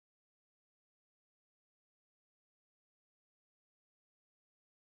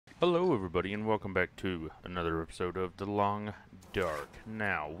Hello, everybody, and welcome back to another episode of The Long Dark.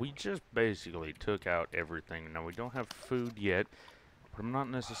 Now, we just basically took out everything. Now, we don't have food yet, but I'm not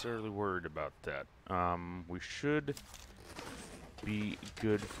necessarily worried about that. We should be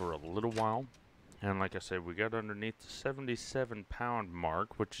good for a little while. And like I said, we got underneath the 77-pound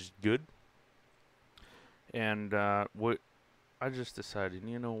mark, which is good. And what I just decided,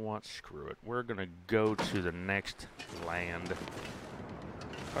 you know what, screw it. We're going to go to the next land.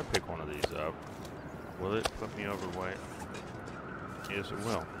 If I pick one of these up, will it put me overweight? Yes, it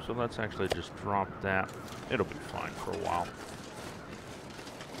will. So let's actually just drop that. It'll be fine for a while.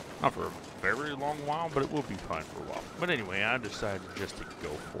 Not for a very long while, but it will be fine for a while. But anyway, I decided just to go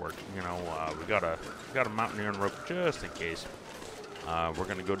for it. You know, we got a mountaineering rope just in case. We're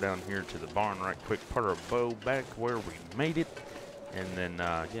gonna go down here to the barn right quick, put our bow back where we made it, and then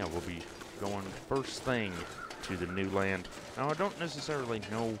yeah, we'll be going first thing to the new land. Now, I don't necessarily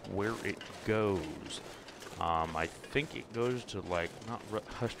know where it goes. I think it goes to, like, not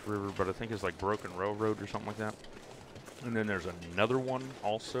Hushed River, but I think it's like Broken Railroad or something like that. And then there's another one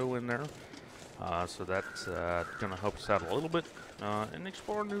also in there. So that's going to help us out a little bit and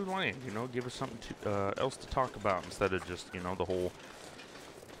explore new land, you know, give us something else to talk about instead of just, you know, the whole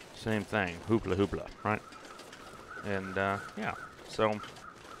same thing, hoopla hoopla, right? And, yeah, so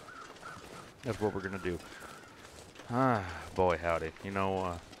that's what we're going to do. Ah, boy howdy. You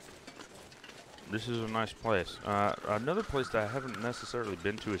know, this is a nice place. Another place that I haven't necessarily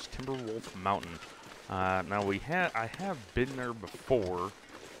been to is Timberwolf Mountain. Now I have been there before,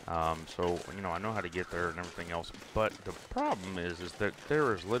 so, you know, I know how to get there and everything else, but the problem is that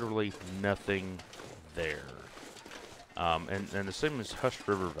there is literally nothing there. And the same as Hushed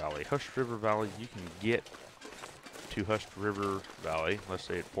River Valley. Hushed River Valley, you can get to Hushed River Valley, let's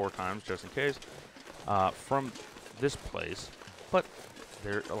say it 4 times just in case, from this place, but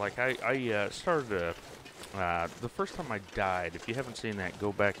there, like, I started the first time I died. If you haven't seen that,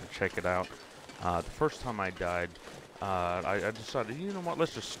 go back and check it out. The first time I died, I decided, you know what,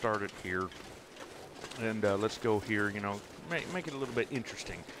 let's just start it here, and let's go here, you know, make it a little bit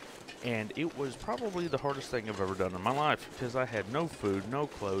interesting. And it was probably the hardest thing I've ever done in my life, because I had no food, no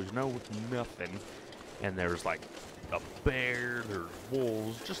clothes, no nothing, and there's like a bear, there's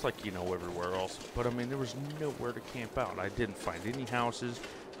wolves, just like, you know, everywhere else. But I mean, there was nowhere to camp out. I didn't find any houses.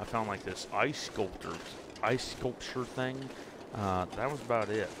 I found like this ice sculpture thing. That was about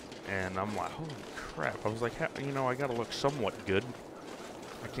it. And I'm like, holy crap. I was like, you know, I gotta look somewhat good.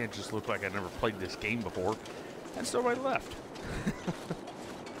 I can't just look like I never played this game before. And so I left.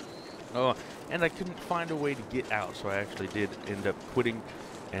 Oh, and I couldn't find a way to get out, so I actually did end up quitting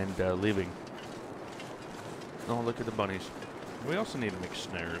and leaving. Oh, look at the bunnies. We also need to make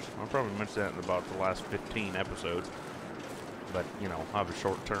snares. I'll probably mention that in about the last 15 episodes. But, you know, I have a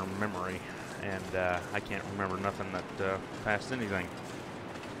short-term memory, and I can't remember nothing that past anything.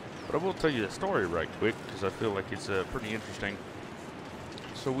 But I will tell you the story right quick, because I feel like it's pretty interesting.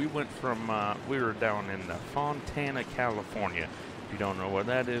 So we went from, we were down in Fontana, California. If you don't know what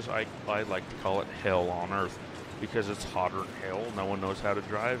that is, I like to call it hell on earth, because it's hotter than hell. No one knows how to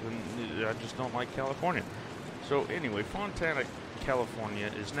drive, and I just don't like California. So anyway, Fontana, California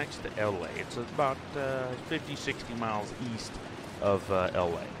is next to LA. It's about 50, 60 miles east of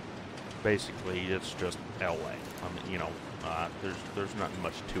LA. Basically, it's just LA. I mean, you know, there's not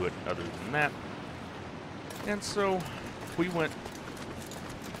much to it other than that. And so we went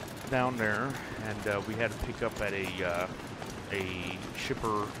down there, and we had to pick up at a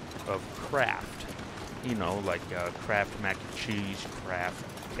shipper of Kraft. You know, like Kraft mac and cheese, Kraft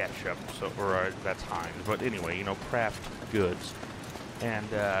ketchup, so, or that's Heinz, but anyway, you know, Kraft goods. And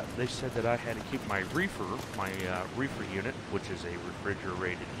they said that I had to keep my reefer unit, which is a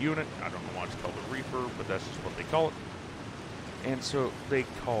refrigerated unit. I don't know why it's called a reefer, but that's just what they call it. And so they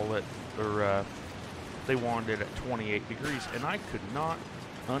call it, or they wanted it at 28 degrees, and I could not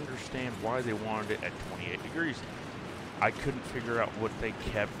understand why they wanted it at 28 degrees. I couldn't figure out what they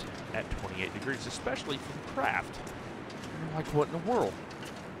kept at 28 degrees, especially from Kraft. I'm like, what in the world?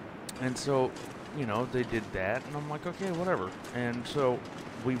 And so, you know, they did that, and I'm like, okay, whatever. And so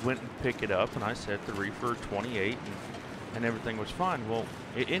we went and picked it up, and I set the reefer 28, and everything was fine. Well,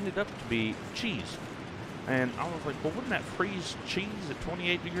 it ended up to be cheese. And I was like, well, wouldn't that freeze cheese at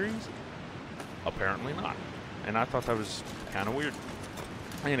 28 degrees? Apparently not. And I thought that was kind of weird.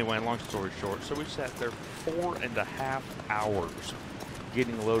 Anyway, long story short, so we sat there 4.5 hours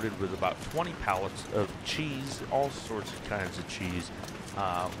getting loaded with about 20 pallets of cheese, all sorts of kinds of cheese,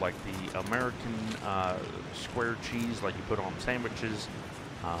 like the American square cheese like you put on sandwiches,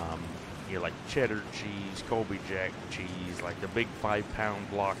 you know, like cheddar cheese, Colby Jack cheese, like the big 5-pound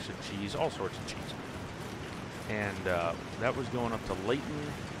blocks of cheese, all sorts of cheese. And that was going up to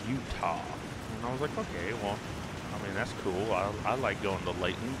Layton, Utah. And I was like, okay, well, I mean, that's cool. I like going to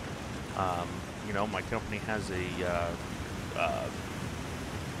Layton. You know, my company has a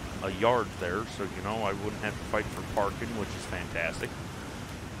yard there, so, you know, I wouldn't have to fight for parking, which is fantastic.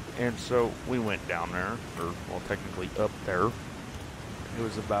 And so we went down there, or, well, technically up there. It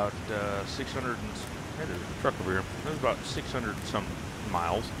was about 600 and, hey, there's a truck over here. It was about 600 and some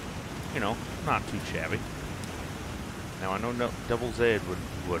miles. You know, not too shabby. Now, I know Double Z would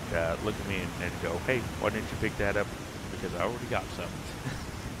look at me and go, hey, why didn't you pick that up? Because I already got some.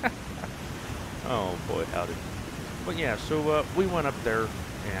 Oh, boy, howdy. But, yeah, so we went up there,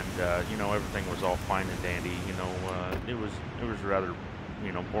 and, you know, everything was all fine and dandy. You know, it was rather,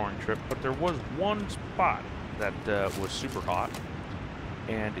 you know, boring trip. But there was one spot that was super hot,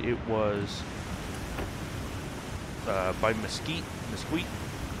 and it was by Mesquite,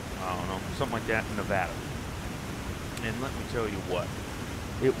 I don't know, something like that in Nevada. And let me tell you what,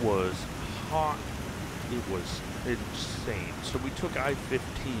 it was hot, it was insane. So we took I-15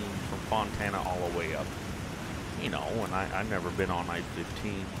 from Fontana all the way up. You know, and I've never been on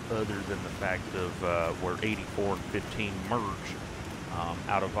I-15 other than the fact of where 84 and 15 merge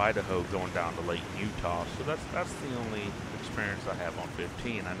out of Idaho going down to Layton, Utah. So that's the only experience I have on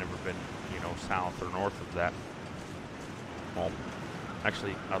 15. I've never been, you know, south or north of that. Well,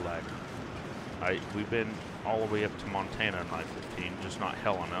 actually, I lied. We've been all the way up to Montana on I-15, just not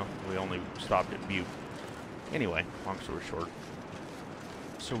Helena. We only stopped at Butte. Anyway, long story short.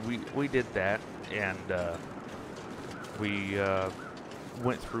 So we did that, and we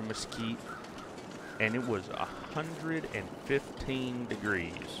went through Mesquite, and it was 115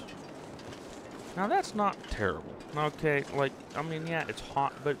 degrees. Now, that's not terrible. Okay, like, I mean, yeah, it's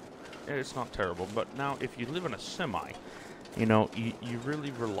hot, but it's not terrible. But now, if you live in a semi, you know, you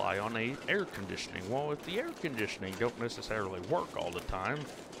really rely on air conditioning. Well, if the air conditioning don't necessarily work all the time,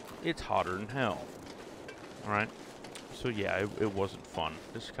 it's hotter than hell. All right? So, yeah, it wasn't fun.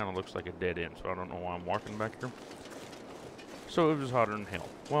 This kind of looks like a dead end, so I don't know why I'm walking back here. So, it was hotter than hell.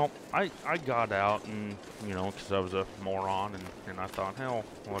 Well, I got out, and, you know, because I was a moron, and I thought, hell,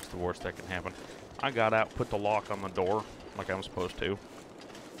 what's the worst that can happen? I got out, put the lock on the door like I'm supposed to,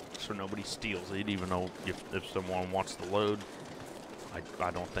 so nobody steals it, even though if someone wants to load,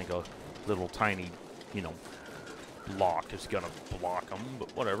 I don't think a little tiny, you know, lock is gonna block them,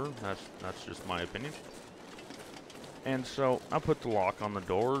 but whatever, that's just my opinion. And so I put the lock on the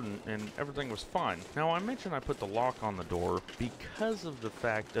door, and everything was fine. Now, I mentioned I put the lock on the door because of the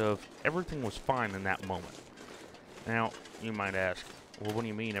fact of everything was fine in that moment. Now, you might ask, well, what do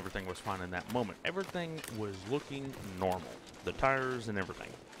you mean everything was fine in that moment? Everything was looking normal, the tires and everything.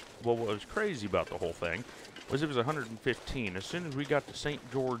 Well, what was crazy about the whole thing was it was 115. As soon as we got to St.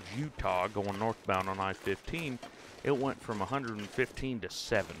 George, Utah, going northbound on I-15, it went from 115 to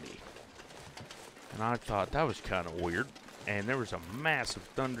 70. And I thought that was kind of weird. And there was a massive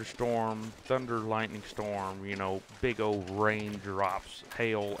thunderstorm, thunder lightning storm, you know, big old rain drops,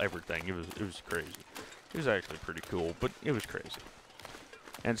 hail, everything. It was crazy. It was actually pretty cool, but it was crazy.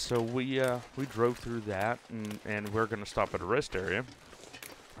 And so we drove through that, and we're going to stop at a rest area.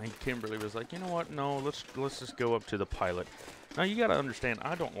 And Kimberly was like, you know what, no, let's just go up to the Pilot. Now, you got to understand,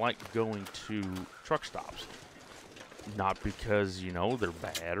 I don't like going to truck stops. Not because, you know, they're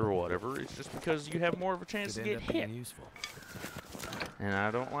bad or whatever. It's just because you have more of a chance to get hit. Useful. And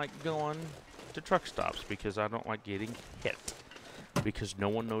I don't like going to truck stops because I don't like getting hit. Because no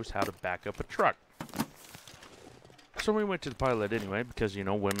one knows how to back up a truck. So we went to the Pilot anyway because, you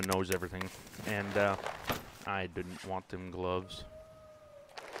know, women knows everything. And I didn't want them gloves.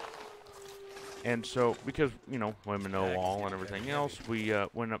 And so, because, you know, women know all and everything else, we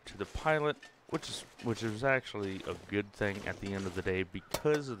went up to the Pilot, which is actually a good thing at the end of the day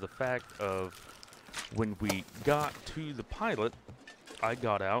because of the fact of when we got to the Pilot, I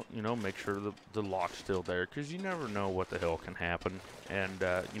got out, you know, make sure the lock's still there because you never know what the hell can happen. And,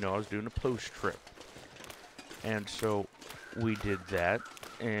 you know, I was doing a post trip. And so we did that,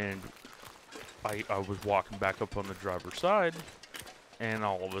 and I was walking back up on the driver's side, and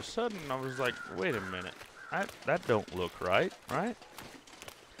all of a sudden I was like, wait a minute, that don't look right?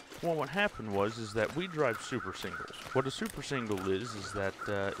 Well, what happened is that we drive super singles. What a super single is that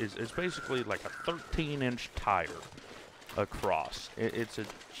it's basically like a 13-inch tire across. It's a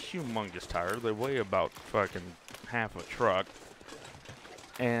humongous tire. They weigh about fucking half a truck,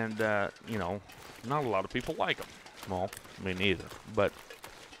 and you know, not a lot of people like them. Well, me neither. But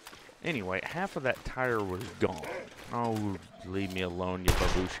anyway, half of that tire was gone. Oh, leave me alone, you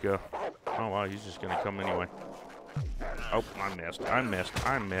babushka. Oh, wow, he's just gonna come anyway. Oh, I missed. I missed.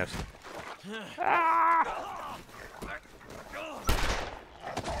 I missed. Ah!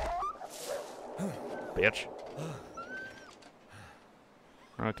 Bitch.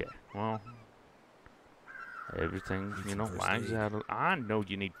 Okay, well, everything, you know, lines out. I know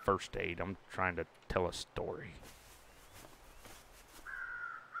you need first aid. I'm trying to tell a story.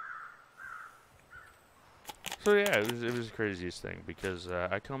 So yeah, it was the craziest thing because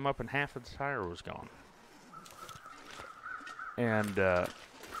I come up and half of the tire was gone, and I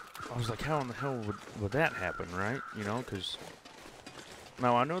was like, how in the hell would that happen, right? You know, because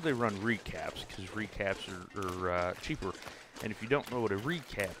now I know they run recaps because recaps are cheaper. And if you don't know what a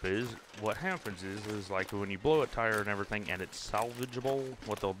recap is, what happens is like when you blow a tire and everything and it's salvageable,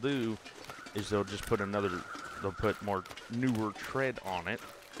 what they'll do is they'll just put they'll put more newer tread on it,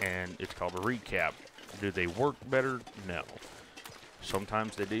 and it's called a recap. Do they work better? No.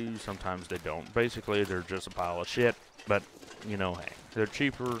 Sometimes they do, sometimes they don't. Basically, they're just a pile of shit, but, you know, hey, they're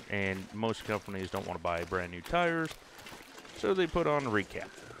cheaper, and most companies don't want to buy brand new tires, so they put on a recap.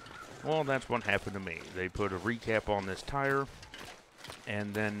 Well, that's what happened to me. They put a recap on this tire,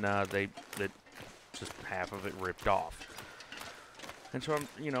 and then just half of it ripped off. And so,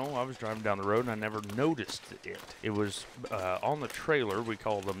 I was driving down the road, and I never noticed it. It was on the trailer. We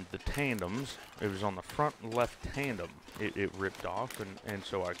call them the tandems. It was on the front left tandem. It ripped off, and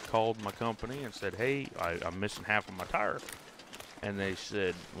so I called my company and said, hey, I'm missing half of my tire. And they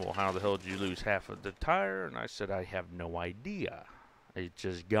said, well, how the hell did you lose half of the tire? And I said, I have no idea. It's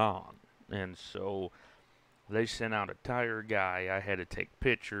just gone. And so they sent out a tire guy. I had to take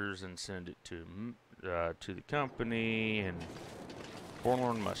pictures and send it to the company and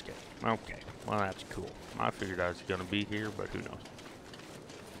Forlorn Musket. Okay, well that's cool. I figured I was gonna be here, but who knows?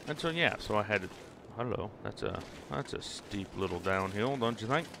 And so yeah, so I had to. Hello, that's a steep little downhill, don't you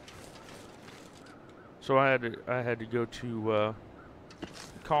think? So I had to go to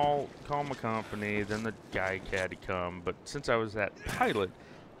call my company. Then the guy had to come, but since I was that pilot,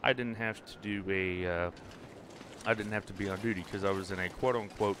 I didn't have to do I didn't have to be on duty because I was in a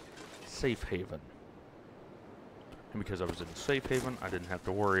quote-unquote safe haven. And because I was in a safe haven, I didn't have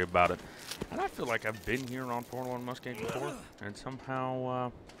to worry about it. And I feel like I've been here on Forlorn Musket before, and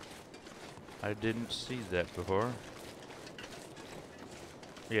somehow I didn't see that before.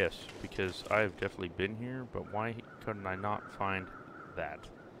 Yes, because I've definitely been here, but why couldn't I not find that?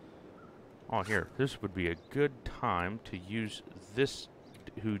 Oh, here. This would be a good time to use this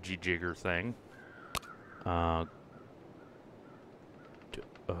hoogie jigger thing.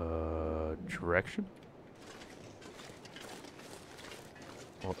 Direction?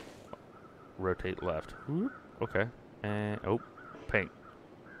 Oh, rotate left. Whoop. Okay. And, oh, paint.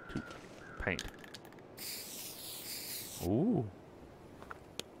 Paint. Ooh.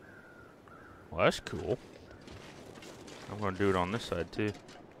 Well, that's cool. I'm going to do it on this side, too.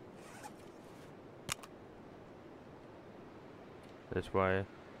 This way.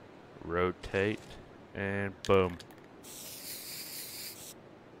 Rotate. And boom.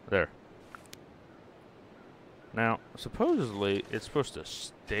 There. Now, supposedly, it's supposed to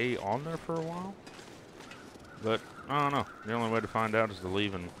stay on there for a while. But, I don't know. The only way to find out is to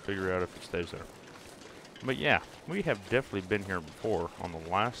leave and figure out if it stays there. But yeah, we have definitely been here before on the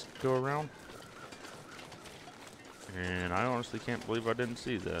last go-around. And I honestly can't believe I didn't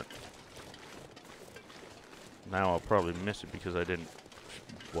see that. Now I'll probably miss it because I didn't...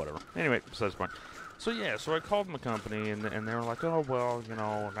 Whatever. Anyway, besides the point. So yeah, so I called my company, and they were like, oh, well, you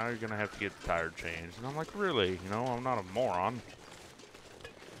know, now you're going to have to get the tire changed. And I'm like, really? You know, I'm not a moron.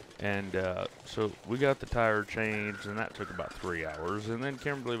 And so we got the tire changed, and that took about 3 hours. And then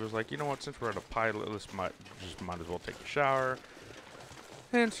Kimberly was like, you know what, since we're at a pilot, might as well take a shower.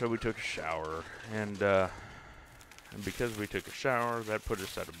 And so we took a shower, and because we took a shower, that put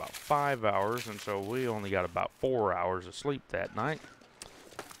us at about 5 hours, and so we only got about 4 hours of sleep that night.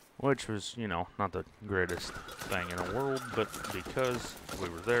 Which was, you know, not the greatest thing in the world, but because we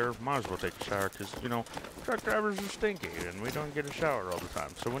were there, might as well take a shower, because, you know, truck drivers are stinky, and we don't get a shower all the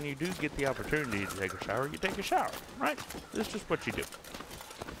time. So when you do get the opportunity to take a shower, you take a shower, right? It's just what you do.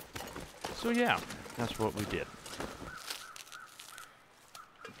 So yeah, that's what we did.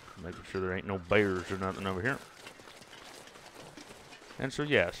 Making sure there ain't no bears or nothing over here. And so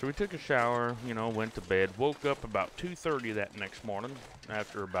yeah, so we took a shower, you know, went to bed, woke up about 2:30 that next morning,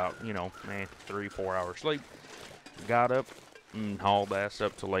 after about, you know, 3-4 hours sleep. Got up and hauled ass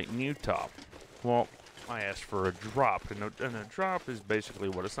up to Lake Utah. Well, I asked for a drop, and a drop is basically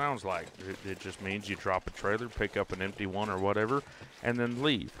what it sounds like. It just means you drop a trailer, pick up an empty one or whatever, and then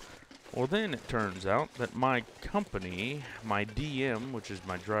leave. Well, then it turns out that my company, my DM, which is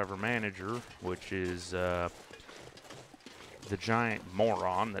my driver manager, which is the giant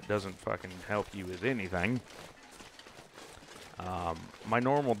moron that doesn't fucking help you with anything. My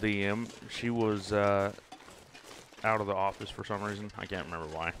normal DM, she was out of the office for some reason. I can't remember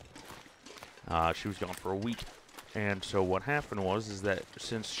why. She was gone for a week. And so what happened was that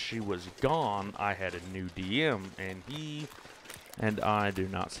since she was gone, I had a new DM, and he and I do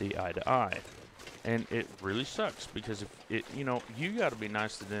not see eye to eye. And it really sucks because you got to be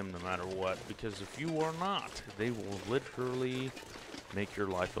nice to them no matter what, because if you are not, they will literally make your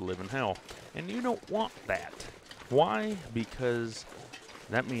life a living hell. And you don't want that. Why? Because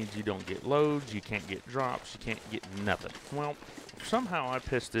that means you don't get loads, you can't get drops, you can't get nothing. Well, somehow I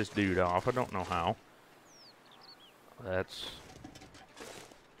pissed this dude off. I don't know how. That's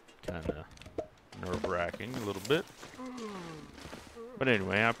kind of nerve-wracking a little bit. But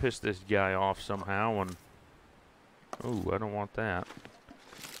anyway, I pissed this guy off somehow, and ooh, I don't want that.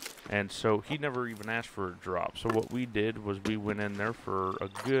 And so he never even asked for a drop. So what we did was we went in there for a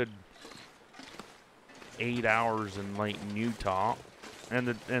good 8 hours in Layton, Utah, and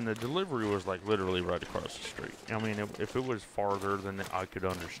the delivery was like literally right across the street. I mean, if it was farther, then I could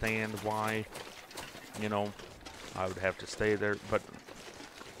understand why, I would have to stay there, but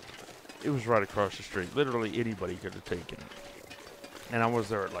it was right across the street. Literally anybody could have taken it. And I was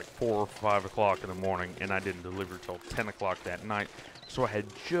there at like 4 or 5 o'clock in the morning, and I didn't deliver till 10 o'clock that night. So I had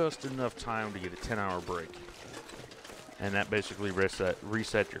just enough time to get a 10-hour break. And that basically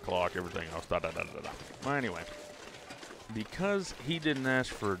reset your clock, everything else, Well, anyway, because he didn't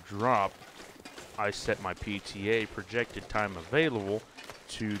ask for a drop, I set my PTA, projected time available,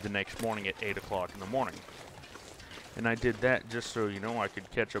 to the next morning at 8 o'clock in the morning. And I did that just so, I could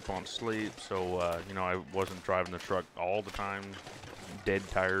catch up on sleep, so, I wasn't driving the truck all the time, dead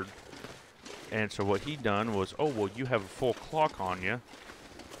tired. And so what he done was, oh, well, you have a full clock on you,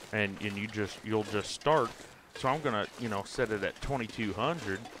 and you'll just start. So I'm going to, set it at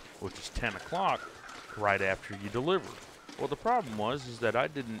 2200, which is 10 o'clock, right after you deliver. Well, the problem is that I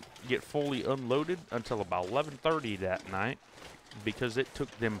didn't get fully unloaded until about 11:30 that night, because it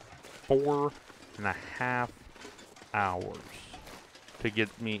took them 4.5 hours to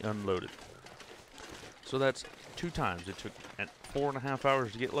get me unloaded. So that's 2 times. It took 4.5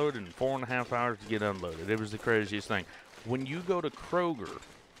 hours to get loaded and 4.5 hours to get unloaded. It was the craziest thing. When you go to Kroger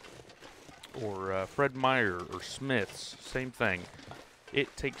or Fred Meyer or Smith's, same thing.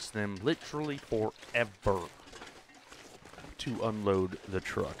 It takes them literally forever to unload the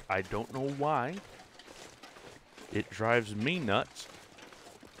truck. I don't know why. It drives me nuts,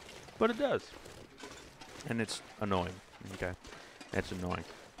 but it does. And it's annoying. Okay, that's annoying.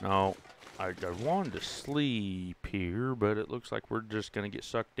 Now, I wanted to sleep here, but it looks like we're just going to get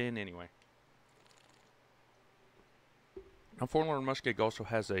sucked in anyway. Now, Forlorn Muskeg also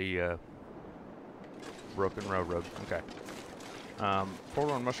has a broken railroad. Okay.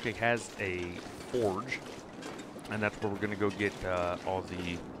 Forlorn Muskeg has a forge, and that's where we're going to go get all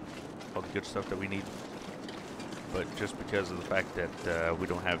the good stuff that we need. But just because of the fact that we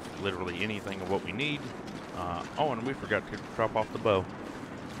don't have literally anything of what we need. Oh, and we forgot to drop off the bow.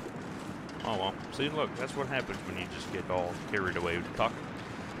 Oh well. See, look, that's what happens when you just get all carried away with talking.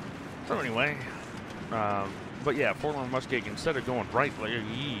 So anyway, but yeah, Forlorn Muskeg, instead of going right like,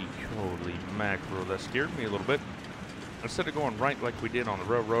 holy mackerel, that scared me a little bit. Instead of going right like we did on the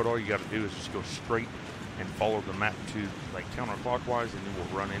railroad, all you got to do is just go straight and follow the map to like counterclockwise, and you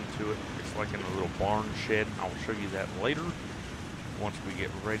will run into it. It's like in a little barn shed. I'll show you that later once we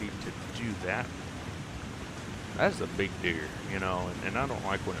get ready to do that. That's a big deer, and I don't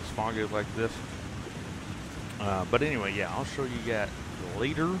like when it's foggy like this. But anyway, yeah, I'll show you that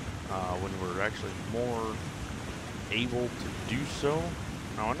later when we're actually more able to do so.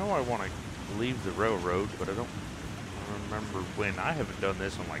 Now, I know I want to leave the railroad, but I don't remember when. I haven't done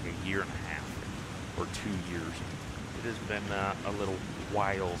this in like a year and a half or 2 years. It has been a little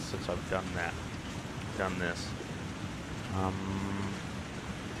while since I've done this.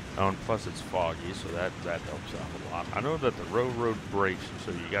 Oh, and plus it's foggy, so that helps out a lot. I know that the railroad breaks,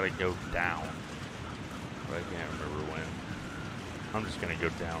 so you got to go down. But I can't remember when. I'm just going to go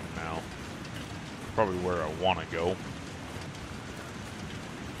down now. Probably where I want to go.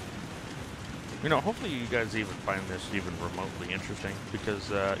 Hopefully you guys even find this even remotely interesting,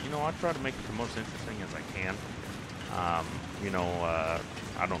 because, I try to make it the most interesting as I can. I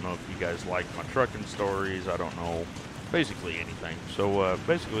don't know if you guys like my trucking stories. I don't know. Basically anything. So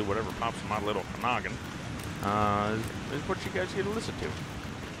basically whatever pops in my little noggin is what you guys get to listen to.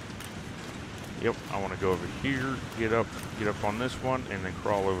 Yep, I want to go over here, get up on this one, and then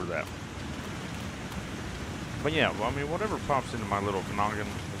crawl over that one. But yeah, well, I mean, whatever pops into my little noggin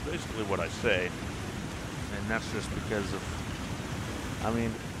is basically what I say. And that's just because of, I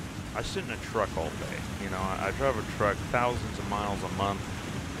mean, I sit in a truck all day. You know, I drive a truck thousands of miles a month.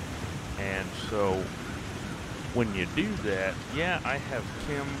 And so when you do that, yeah, I have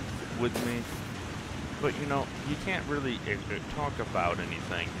Kim with me. But, you know, you can't really talk about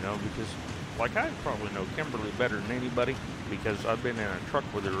anything, you know, because, like, I probably know Kimberly better than anybody because I've been in a truck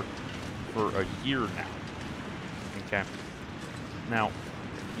with her for a year now. Okay. Now,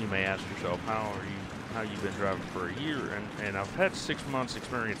 you may ask yourself, how you've been driving for a year? And I've had 6 months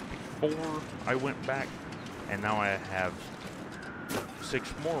experience before I went back, and now I have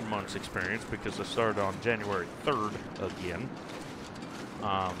 6 more months experience because I started on January 3rd again.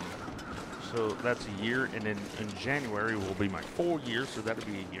 So that's a year, and then in January will be my full year, so that'll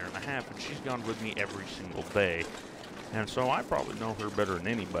be a year and a half, and she's gone with me every single day. And so I probably know her better than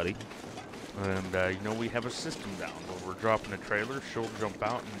anybody. And, you know, we have a system down where we're dropping a trailer, she'll jump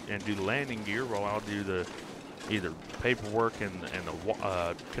out and do the landing gear while I'll do the either paperwork and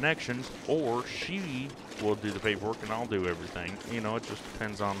the connections, or she will do the paperwork and I'll do everything. You know, it just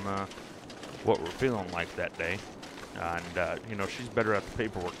depends on what we're feeling like that day. And, you know, she's better at the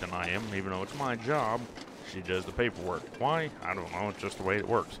paperwork than I am. Even though it's my job, she does the paperwork. Why? I don't know. It's just the way it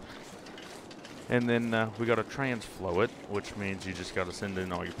works. And then we got to transflow it, which means you just got to send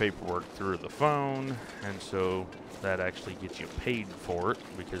in all your paperwork through the phone. And so that actually gets you paid for it,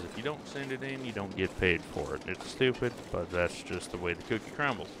 because if you don't send it in, you don't get paid for it. It's stupid, but that's just the way the cookie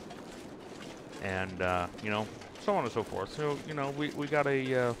crumbles. And, you know, so on and so forth. So, you know, we got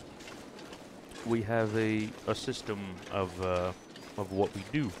a... we have a system of what we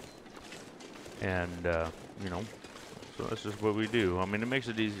do, and you know, so that's just what we do. I mean, it makes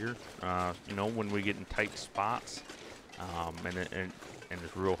it easier, you know, when we get in tight spots, and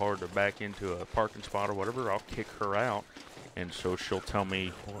it's real hard to back into a parking spot or whatever. I'll kick her out, and so she'll tell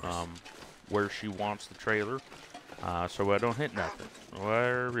me where she wants the trailer, so I don't hit nothing.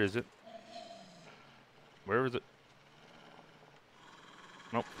 Where is it? Where is it?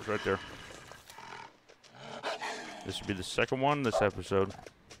 Nope, it's right there. This will be the second one this episode.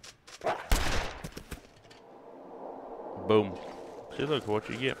 Boom. See, look what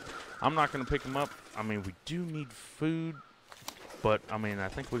you get. I'm not going to pick them up. I mean, we do need food, but, I mean, I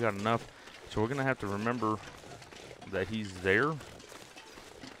think we got enough. So we're going to have to remember that he's there.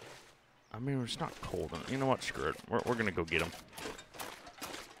 I mean, it's not cold. You know what? Screw it. We're going to go get him.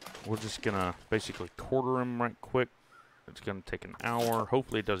 We're just going to basically quarter him right quick. It's going to take an hour.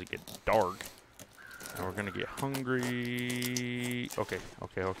 Hopefully it doesn't get dark. And we're gonna get hungry. Okay.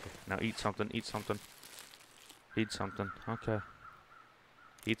 Now eat something, eat something. Eat something, okay.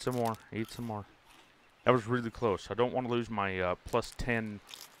 Eat some more, That was really close. I don't want to lose my plus 10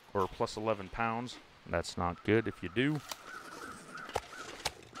 or plus 11 pounds. That's not good if you do.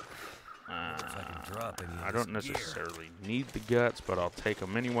 I don't necessarily need the guts, but I'll take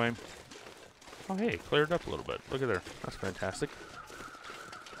them anyway. Oh, hey, it cleared up a little bit. Look at there. That's fantastic.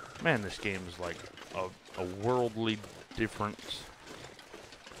 Man, this game is like a worldly difference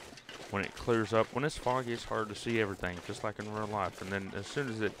when it clears up. When it's foggy, it's hard to see everything, just like in real life. And then as soon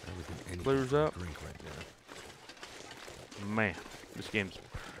as it clears up, man, this game's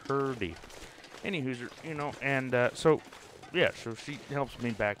pretty. Anywho, you know, and so, yeah, so she helps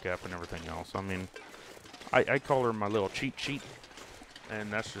me back up and everything else. I mean, I call her my little cheat sheet,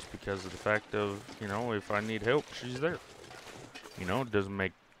 and that's just because of the fact of, you know, if I need help, she's there. You know, it doesn't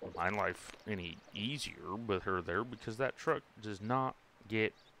make my life any easier with her there, because that truck does not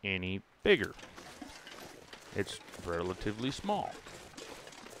get any bigger. It's relatively small.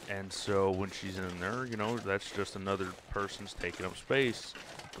 And so when she's in there, you know, that's just another person's taking up space.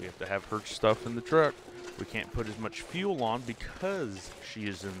 We have to have her stuff in the truck. We can't put as much fuel on because she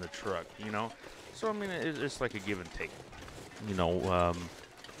is in the truck, you know. So, I mean, it's like a give and take. You know,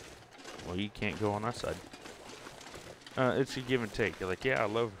 well, you can't go on that side. It's a give and take. You're like, yeah, I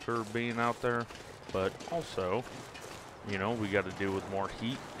love her being out there, but also, you know, we got to deal with more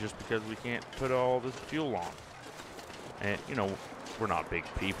heat just because we can't put all this fuel on. And, you know, we're not big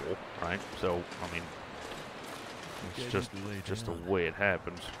people, right? So, I mean, it's just the way it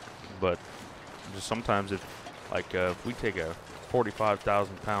happens. But just sometimes if we take a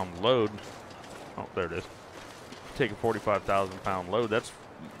 45,000 pound load, oh, there it is. Take a 45,000 pound load, that's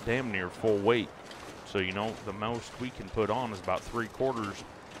damn near full weight. So, you know, the most we can put on is about 3/4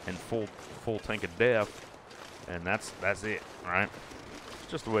 and full tank of DEF, and that's it, right?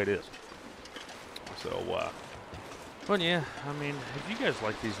 It's just the way it is. So, but yeah, I mean, if you guys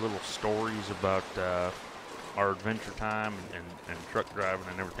like these little stories about our adventure time and truck driving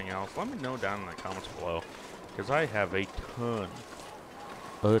and everything else, let me know down in the comments below. because I have a ton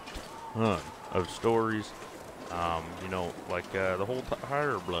of stories. You know, like the whole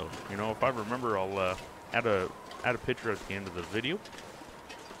tire blow. You know, if I remember, I'll add a picture at the end of the video.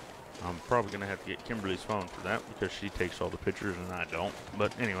 I'm probably gonna have to get Kimberly's phone for that because she takes all the pictures and I don't.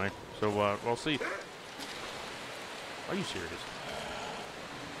 But anyway, so we'll see. Are you serious?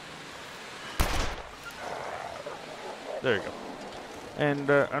 There you go. And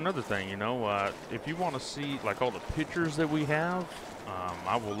another thing, you know, if you want to see like all the pictures that we have,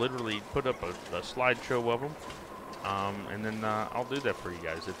 I will literally put up a slideshow of them, and then I'll do that for you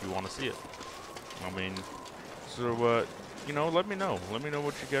guys if you want to see it. I mean, so you know, let me know. Let me know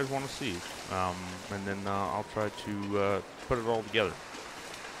what you guys want to see, and then I'll try to put it all together.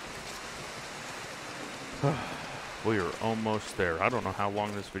 We are almost there. I don't know how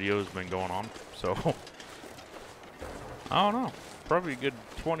long this video has been going on, so I don't know. Probably a good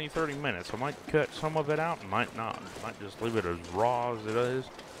 20-30 minutes. I might cut some of it out and might not. Might just leave it as raw as it is,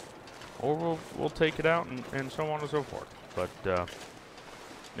 or we'll take it out and so on and so forth. But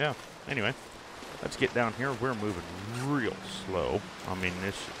yeah. Anyway, let's get down here. We're moving real slow. I mean,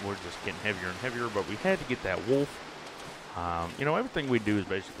 we're just getting heavier and heavier. But we had to get that wolf. You know, everything we do is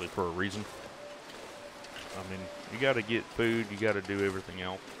basically for a reason. I mean, you got to get food. You got to do everything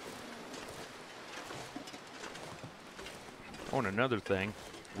else. Oh, and another thing,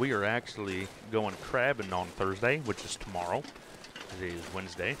 we are actually going crabbing on Thursday, which is tomorrow. Today is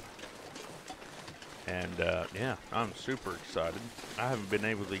Wednesday. And, yeah, I'm super excited. I haven't been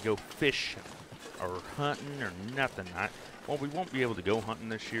able to go fishing or hunting or nothing. Well, we won't be able to go hunting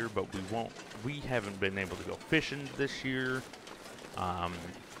this year, but we haven't been able to go fishing this year.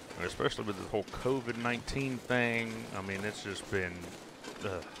 Especially with the whole COVID-19 thing. I mean, it's just been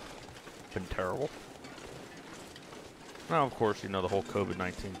terrible. Now, of course, you know, the whole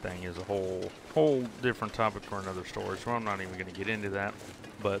COVID-19 thing is a whole different topic for another story, so I'm not even going to get into that.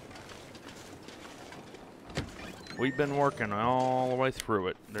 But we've been working all the way through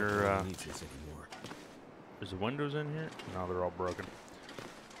it. Is the windows in here? No, they're all broken.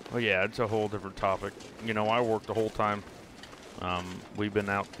 Oh yeah, it's a whole different topic. You know, I worked the whole time. We've been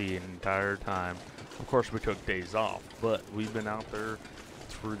out the entire time. Of course, we took days off, but we've been out there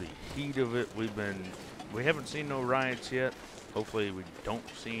through the heat of it. We haven't seen no riots yet. Hopefully we don't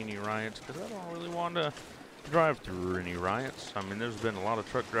see any riots, because I don't really want to drive through any riots. I mean, there's been a lot of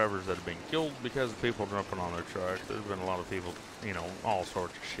truck drivers that have been killed because of people jumping on their trucks. There's been a lot of people, you know, all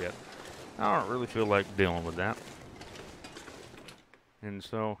sorts of shit. I don't really feel like dealing with that. And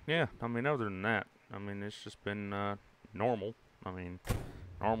so, yeah, I mean, other than that, I mean, it's just been normal. I mean,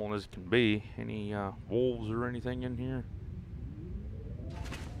 normal as it can be. Any wolves or anything in here?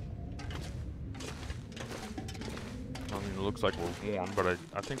 I mean, it looks like we're warm, but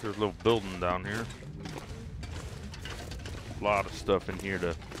I think there's a little building down here. A lot of stuff in here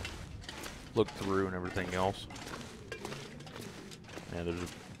to look through and everything else. Yeah, there's a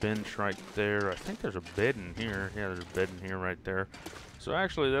bench right there. I think there's a bed in here. Yeah, there's a bed in here right there. So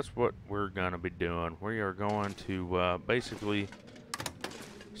actually, that's what we're going to be doing. We are going to basically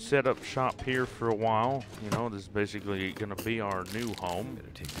set up shop here for a while. You know, this is basically going to be our new home.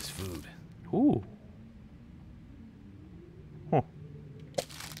 Better take this food. Ooh. Huh.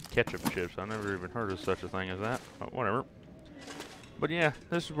 Ketchup chips. I never even heard of such a thing as that, but whatever. But yeah,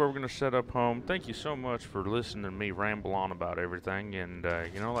 this is where we're going to set up home. Thank you so much for listening to me ramble on about everything. And,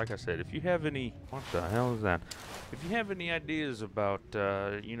 you know, like I said, if you have any... What the hell is that? If you have any ideas about,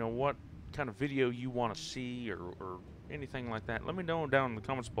 you know, what kind of video you want to see or anything like that, let me know down in the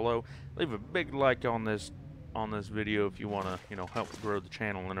comments below. Leave a big like on this video if you want to, you know, help grow the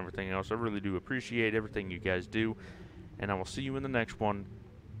channel and everything else. I really do appreciate everything you guys do. And I will see you in the next one.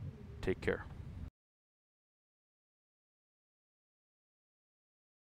 Take care.